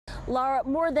Laura,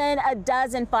 more than a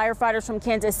dozen firefighters from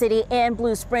Kansas City and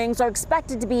Blue Springs are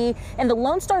expected to be in the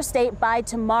Lone Star State by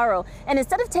tomorrow. And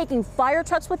instead of taking fire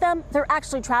trucks with them, they're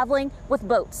actually traveling with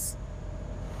boats.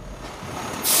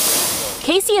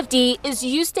 KCFD is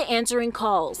used to answering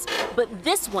calls, but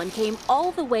this one came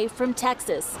all the way from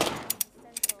Texas.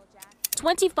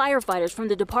 20 firefighters from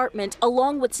the department,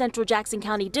 along with Central Jackson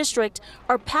County District,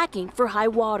 are packing for high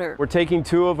water. We're taking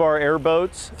 2 of our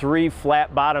airboats, 3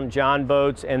 flat-bottom John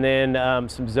boats, and then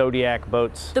some Zodiac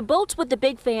boats. The boats with the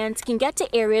big fans can get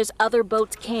to areas other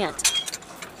boats can't.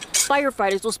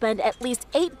 Firefighters will spend at least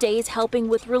 8 days helping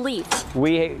with relief.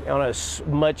 We, on a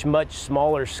much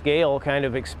smaller scale, kind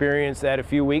of experienced that a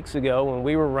few weeks ago when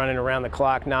we were running around the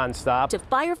clock nonstop. To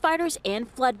firefighters and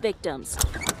flood victims.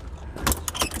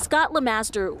 Scott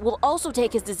Lemaster will also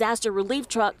take his disaster relief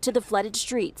truck to the flooded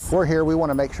streets. We're here, we want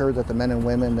to make sure that the men and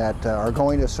women that are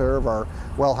going to serve are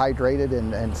well hydrated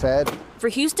and fed. For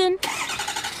Houston,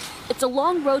 it's a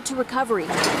long road to recovery,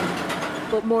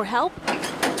 but more help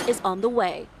is on the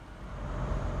way.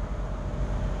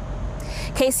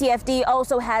 KCFD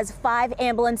also has 5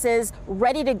 ambulances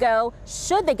ready to go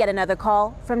should they get another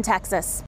call from Texas.